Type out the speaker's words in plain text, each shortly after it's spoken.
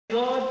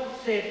God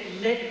said,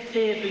 let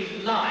there be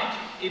light.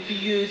 If you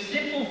use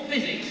simple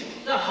physics,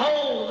 the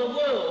whole of the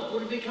world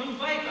would have become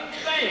vapour.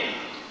 Bang!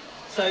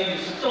 So you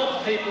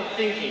stop people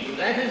thinking.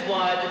 That is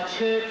why the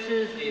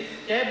churches, the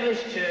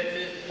established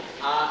churches,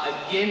 are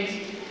against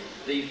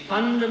the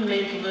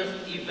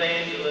fundamentalist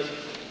evangelist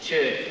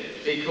churches,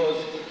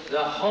 because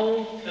the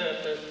whole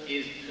purpose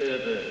is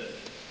perverse.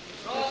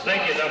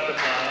 Thank you, Dr.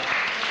 Plimer.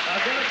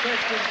 I've got a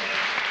question here.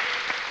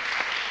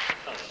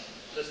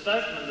 The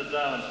statement that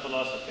Darwin's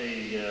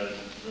philosophy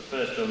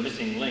refers to a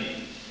missing link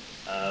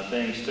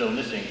being still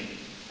missing,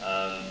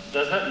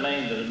 does that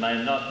mean that it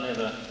may not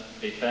never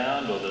be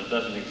found, or that it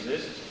doesn't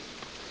exist?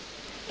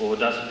 Or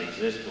does it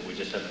exist, but we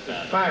just haven't found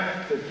it? The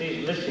fact that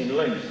these missing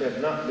links have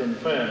not been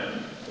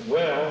found,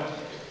 well,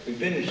 we've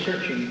been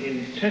searching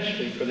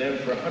intensely for them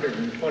for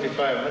 125,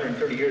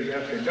 130 years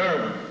after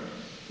Darwin.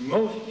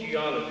 Most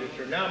geologists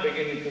are now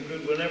beginning to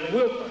conclude we'll never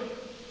will find them.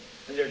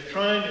 And they're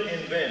trying to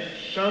invent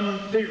some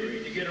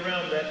theory to get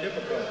around that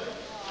difficulty.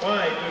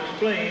 Why? To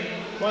explain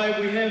why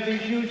we have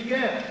these huge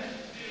gaps.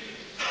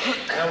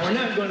 Now, we're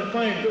not going to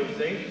find those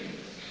things.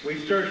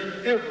 We've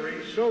searched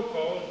every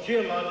so-called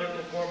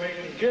geological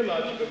formation,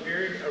 geological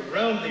period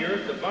around the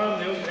Earth, the bottom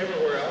of the ocean,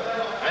 everywhere else,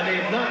 and they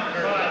have not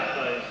turned up.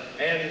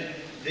 And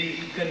the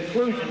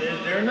conclusion is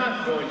they're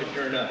not going to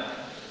turn up.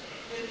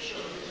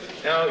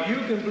 Now, you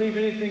can believe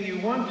anything you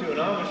want to, and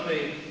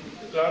obviously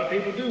a lot of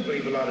people do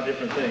believe a lot of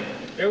different things.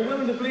 They're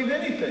willing to believe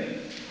anything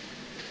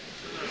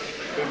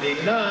to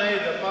deny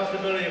the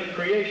possibility of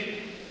creation.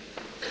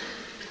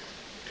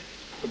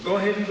 But go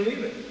ahead and believe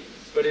it.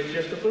 But it's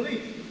just a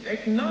belief.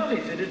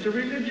 Acknowledge it. It's a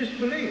religious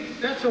belief.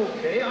 That's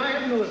okay. I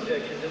have no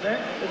objection to that,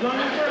 as long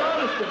as we're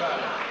honest about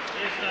it.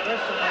 Yes, now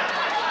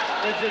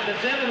that's the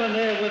gentleman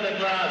there with the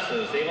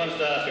glasses. He wants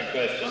to ask a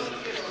question.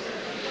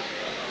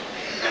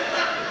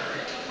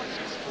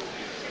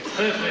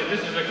 Firstly,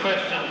 this is a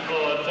question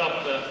for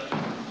Dr.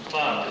 Plimer.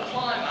 Dr.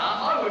 Plimer,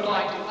 I would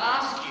like to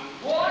ask you,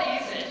 why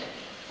is it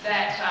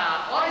that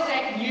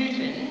Isaac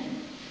Newton,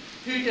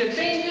 who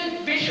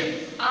defended Bishop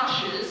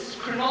Ussher's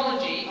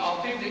chronology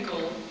of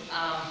biblical,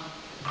 how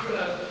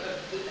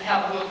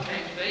the world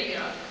came to be,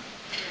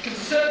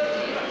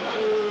 conservative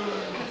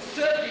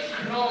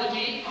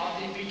chronology of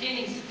the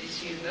beginnings of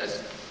this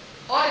universe,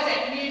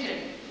 Isaac Newton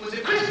was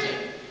a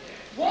Christian.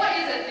 Why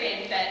is it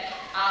then that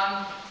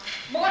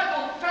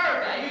Michael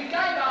Faraday, who gave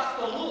us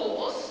the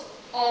laws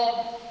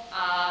of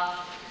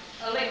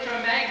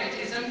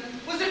electromagnetism,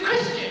 was a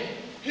Christian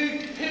who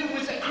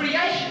was a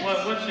creationist?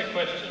 Well, what's the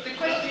question? The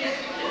question is...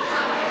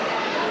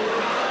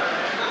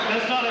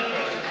 That's not a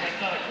question.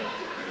 That's not a question.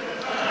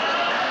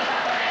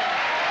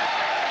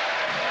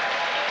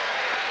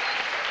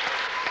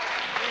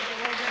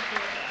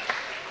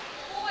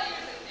 Why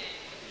is it then,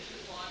 Mr.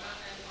 Plimer,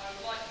 and I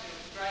would like to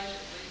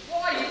graciously,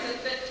 why is it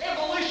that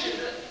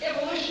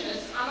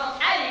evolutionists are not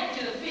adding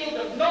to the field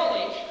of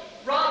knowledge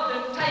rather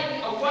than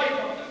taking away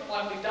from them,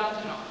 like we've done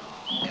tonight?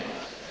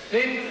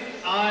 Since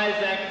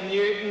Isaac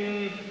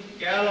Newton,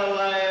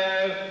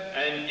 Galileo,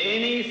 and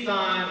any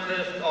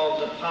scientist of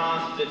the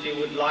past that you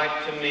would like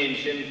to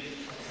mention,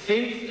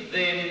 since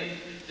then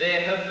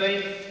there have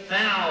been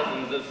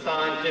thousands of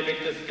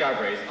scientific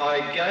discoveries. I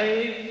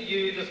gave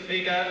you the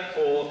figure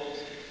for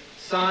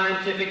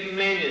scientific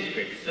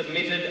manuscripts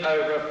submitted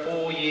over a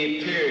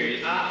 4-year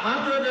period.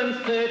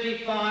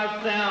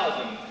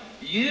 135,000.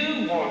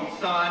 You want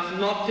science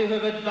not to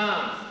have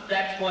advanced.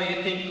 That's why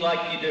you think like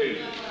you do.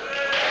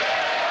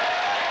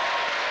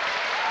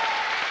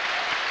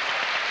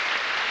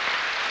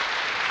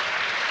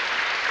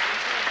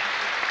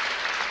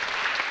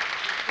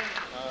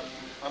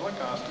 I'd like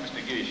to ask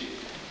Mr. Gish,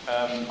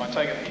 I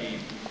take it he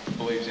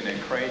believes in a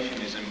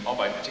creationism of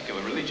a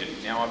particular religion.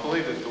 Now, I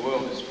believe that the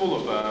world is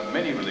full of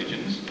many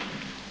religions,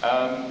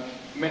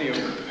 many of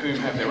whom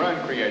have their own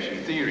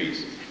creation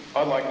theories.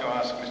 I'd like to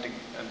ask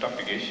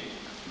Dr. Gish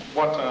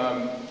what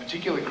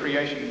particular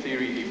creation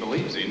theory he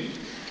believes in,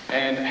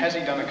 and has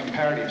he done a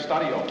comparative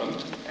study of them,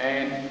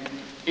 and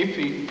if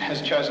he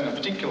has chosen a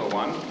particular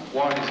one,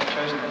 why has he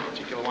chosen that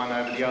particular one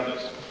over the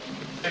others?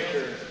 The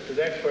answer to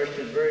that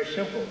question is very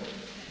simple.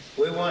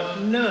 We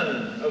want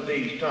none of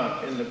these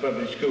taught in the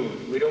public schools.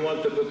 We don't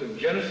want the book of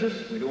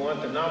Genesis. We don't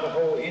want the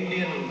Navajo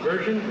Indian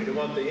version. We don't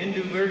want the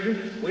Hindu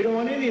version. We don't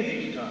want any of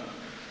these taught.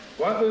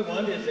 What we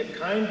want is the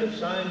kind of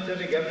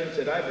scientific evidence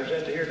that I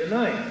presented here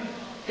tonight.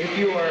 If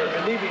you are a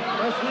believing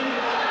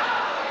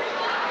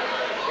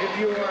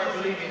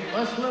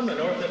Muslim,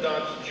 an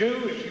Orthodox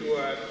Jew, if you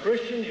are a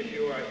Christian, if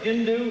you are a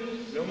Hindu,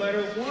 no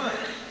matter what,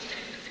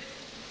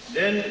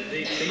 then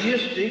the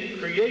theistic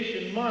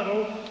creation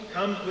model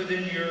comes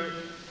within your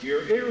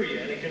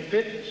area, and it can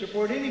fit and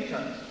support any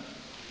kind.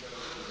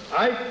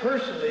 I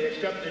personally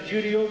accept the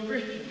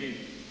Judeo-Christian view.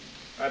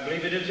 I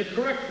believe it is a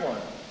correct one.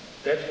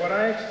 That's what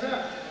I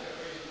accept.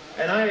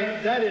 And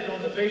that is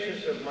on the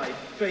basis of my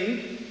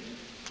faith,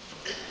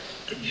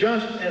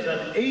 just as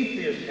an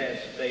atheist has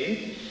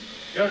faith,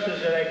 just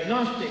as an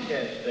agnostic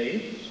has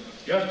faith,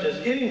 just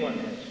as anyone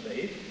has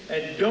faith,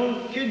 and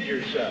don't kid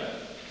yourself.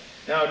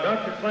 Now,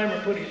 Dr.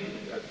 Plimer put his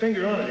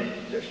finger on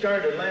it. They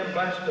started to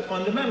lambaste the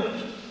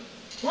fundamentalists.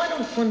 Why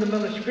don't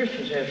fundamentalist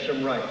Christians have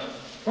some rights?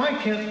 Why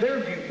can't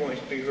their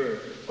viewpoints be heard?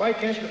 Why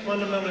can't the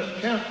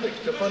fundamentalist Catholics,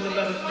 the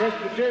fundamentalist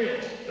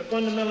Presbyterians, the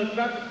fundamentalist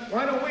Baptists,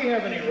 why don't we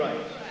have any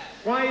rights?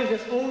 Why is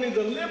it only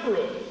the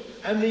liberals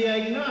and the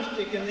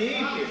agnostic and the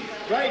atheist?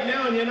 Right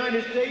now in the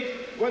United States,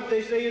 what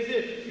they say is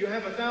this: you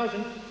have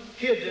 1,000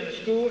 kids in a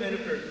school, and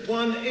if there's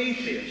one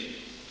atheist,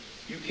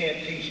 you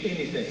can't teach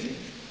anything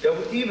that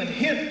would even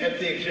hint at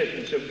the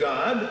existence of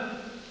God.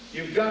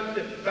 You've got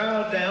to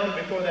bow down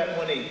before that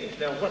one atheist.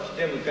 Now, what's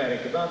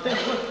democratic about that?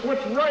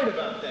 What's right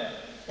about that?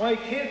 Why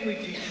can't we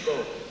teach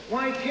both?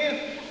 Why can't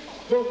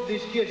both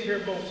these kids hear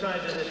both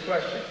sides of this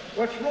question?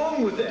 What's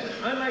wrong with that?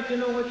 I'd like to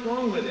know what's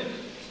wrong with it.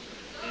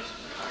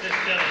 This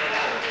gentleman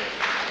over here.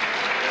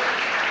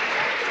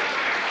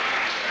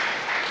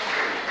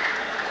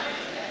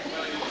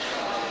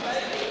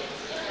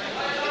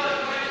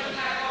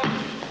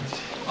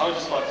 I would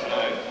just like to know,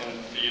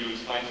 and for you to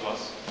explain to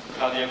us,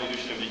 how the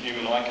evolution of the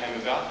human eye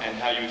came about and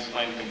how you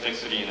explain the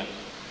complexity in it.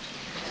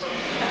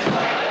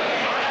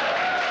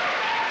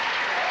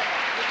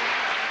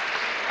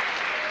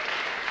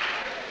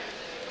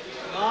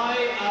 My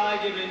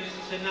arguments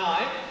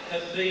tonight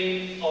have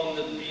been on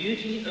the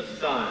beauty of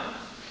science.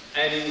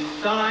 And in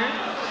science,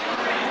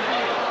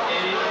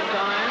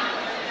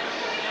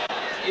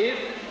 if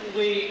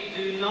we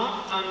do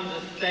not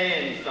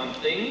understand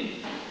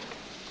something,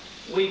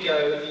 we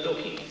go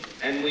looking.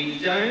 And we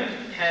don't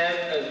have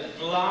a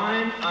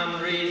blind,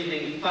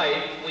 unreasoning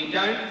faith. We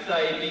don't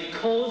say,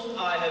 because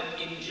I have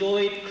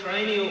enjoyed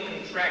cranial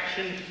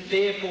contraction,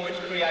 therefore it's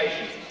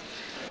creation.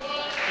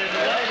 There's a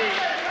lady.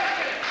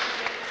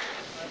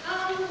 I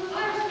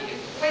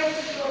went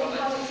to school in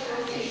public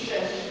school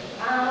system.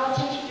 I was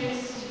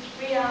introduced,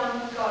 we got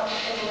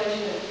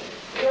evolution.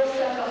 We also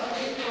got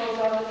principles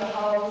over the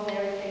holes and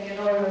everything and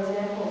all your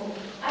examples.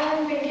 I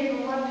haven't been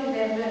given one of the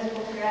evidence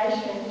for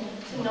creation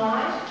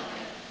tonight.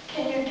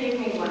 Can you give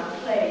me one,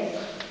 please?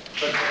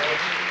 But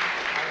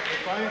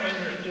if I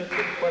understood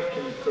the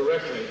question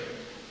correctly,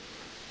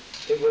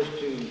 it was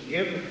to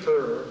give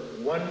her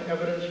one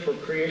evidence for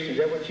creation. Is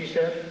that what she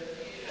said?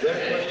 Is that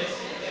a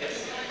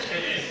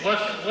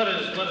question?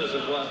 What is a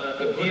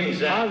good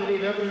example?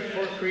 Positive evidence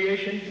for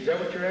creation? Is that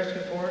what you're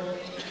asking for?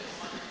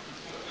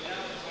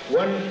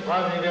 One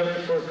positive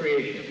evidence for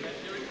creation.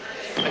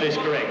 That is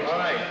correct. All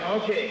right,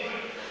 okay.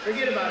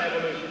 Forget about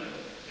evolution.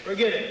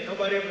 Forget it.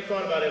 Nobody ever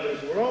thought about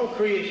evolution. We're all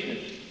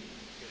creationists.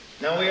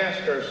 Now we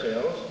ask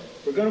ourselves,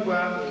 we're going to go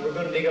out and we're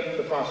going to dig up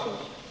the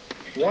fossils.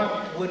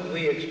 What would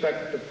we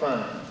expect to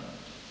find?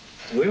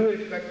 We would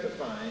expect to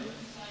find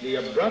the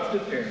abrupt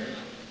appearance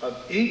of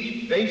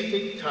each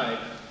basic type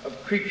of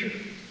creature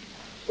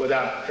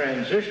without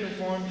transition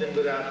forms and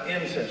without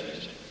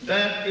ancestors.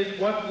 That is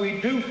what we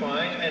do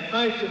find, and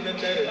I submit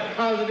that as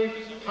positive,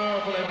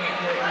 powerful evidence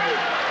for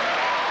creation.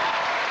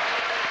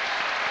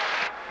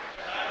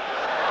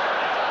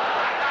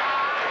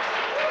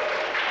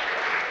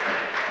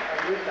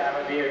 Time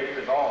of year it's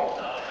evolved.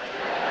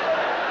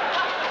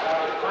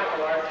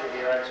 Michael Archer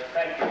here. I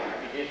thank you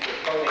for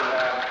quoting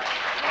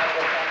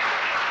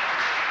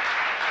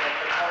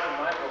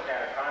my book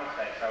out of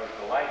context. I was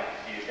delighted to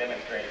see you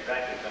demonstrate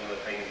exactly some of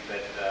the things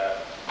that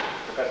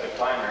Professor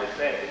Plimer has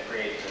said that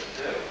creationists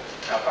do.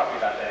 And I'll talk to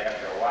you about that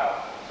after a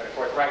while. But of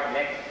course, right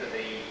next to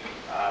the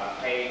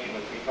page in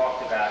which we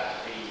talked about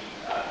the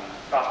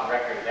fossil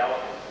record of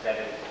elements that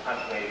is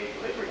punctuated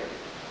equilibrium,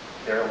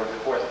 there was,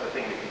 of course, the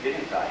thing that you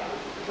didn't cite,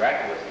 which was the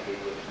miraculous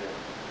equilibrium,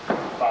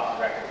 the fossil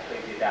record of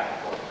the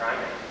adaptive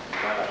primate.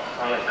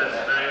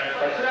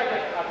 But should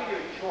I'll give you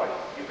a choice.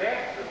 You've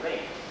asked for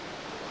links.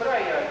 Could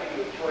I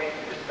give you a choice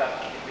to discuss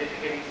the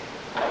significance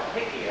of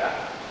Pichia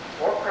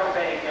or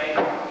probatic nature,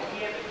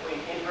 Pichia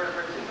between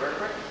invertebrates and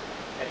vertebrates,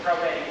 and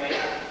probatic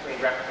nature between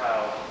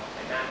reptiles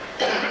and mammals?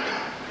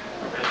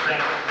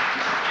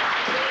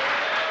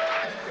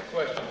 That's the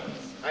question.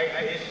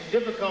 It's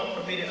difficult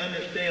for me to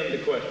understand the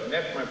question.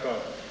 That's my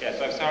problem.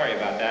 Yes, I'm sorry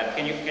about that.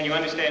 Can you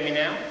understand me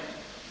now?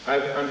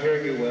 I'm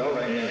hearing you well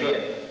right now.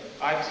 Yes.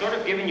 I've sort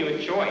of given you a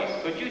choice.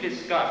 Could you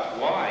discuss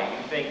why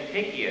you think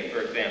Pichia,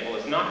 for example,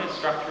 is not a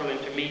structural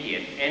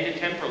intermediate and a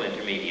temporal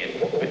intermediate?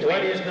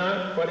 What is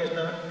not? What is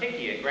not?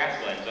 Pichia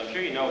grasslands. I'm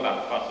sure you know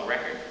about the fossil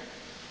record.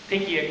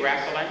 Pichia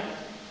grasslands.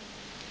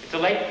 It's a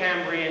late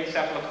Cambrian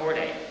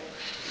cephalochordae.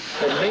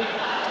 The late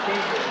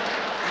Cambrian.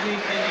 You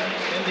mean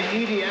in the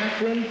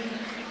Ediacaran?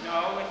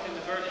 No, it's in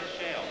the Burgess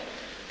Shale.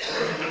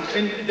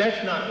 And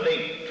that's not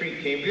late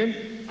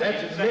Precambrian.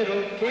 That's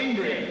middle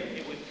Cambrian.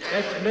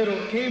 That's middle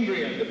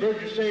Cambrian. The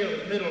Burgess Shale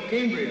is middle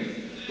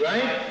Cambrian,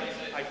 right?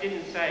 I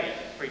didn't say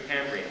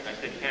Precambrian. I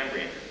said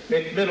Cambrian.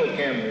 It's middle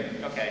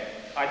Cambrian. Okay.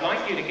 I'd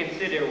like you to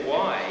consider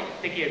why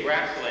Pichia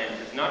grasslands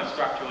is not a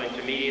structural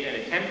intermediate and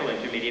a temporal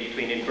intermediate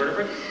between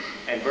invertebrates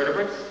and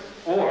vertebrates,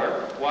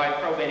 or why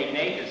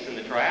Probenignathus in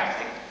the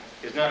Triassic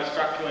is not a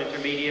structural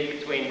intermediate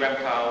between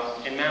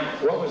reptiles and mammals.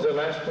 What was the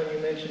last one you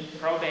mentioned?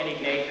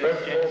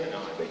 Probenignathus jensenii.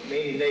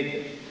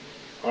 Probenignathus.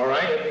 All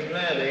right, I'd be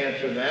glad to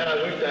answer that. I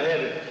wish I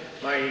had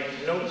my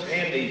notes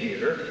handy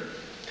here.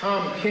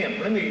 Tom Kemp.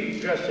 Let me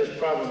address this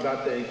problem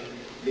about the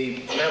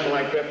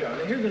mammal-like reptile.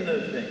 Now, here's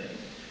another thing.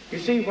 You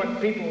see, what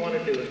people want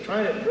to do is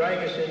try to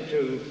drag us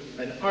into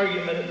an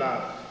argument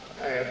about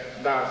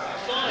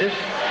this.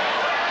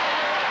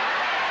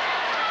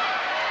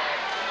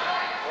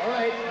 All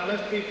right, now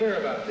let's be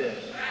fair about this.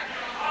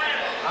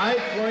 I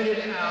pointed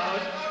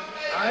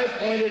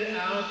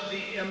out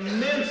the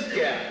immense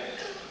gap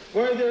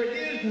where there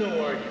is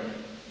no argument,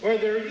 where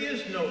there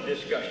is no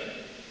discussion,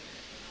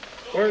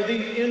 where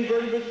these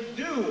invertebrates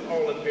do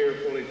all appear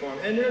fully formed,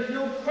 and there's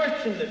no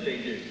question that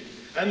they do.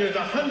 And there's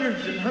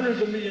hundreds and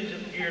hundreds of millions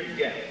of years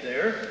gap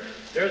there.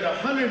 There's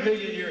 100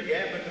 million year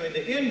gap between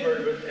the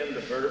invertebrates and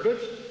the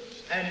vertebrates,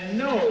 and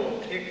no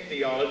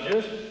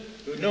ichthyologist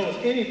who knows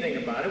anything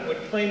about it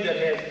would claim that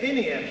it has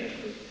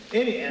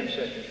any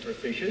ancestors for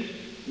fishes,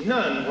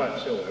 none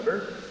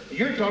whatsoever.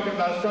 You're talking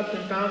about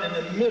something found in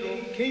the middle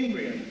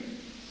Cambrian,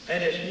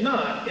 and it's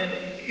not an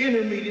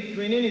intermediate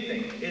between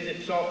anything. Is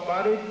it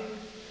soft-bodied?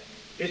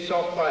 It's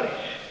soft-bodied.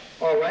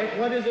 All right,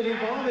 what is it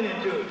evolving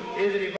into? Is it